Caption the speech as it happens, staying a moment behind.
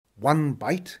One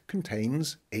byte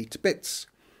contains 8 bits.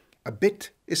 A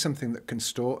bit is something that can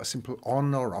store a simple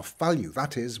on or off value,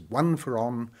 that is, 1 for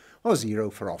on or 0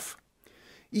 for off.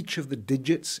 Each of the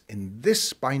digits in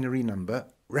this binary number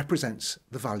represents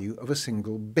the value of a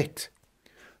single bit.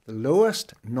 The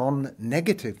lowest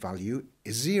non-negative value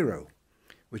is 0,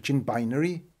 which in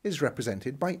binary is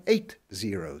represented by 8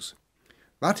 zeros.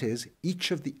 That is, each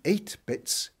of the 8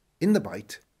 bits in the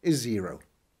byte is 0.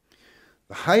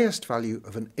 The highest value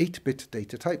of an 8-bit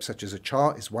data type, such as a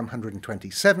char, is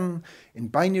 127. In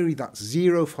binary, that's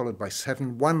 0 followed by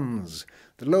 7 ones.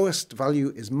 The lowest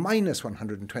value is minus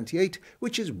 128,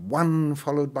 which is 1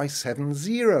 followed by 7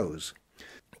 zeros.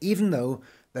 Even though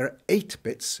there are 8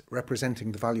 bits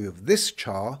representing the value of this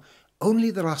char,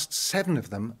 only the last 7 of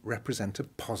them represent a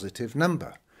positive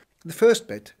number. The first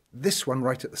bit, this one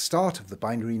right at the start of the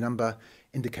binary number,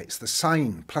 indicates the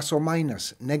sign, plus or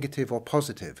minus, negative or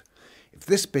positive. If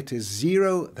this bit is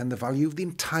 0, then the value of the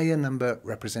entire number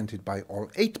represented by all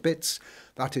 8 bits,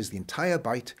 that is the entire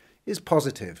byte, is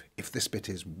positive. If this bit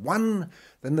is 1,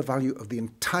 then the value of the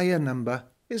entire number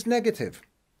is negative.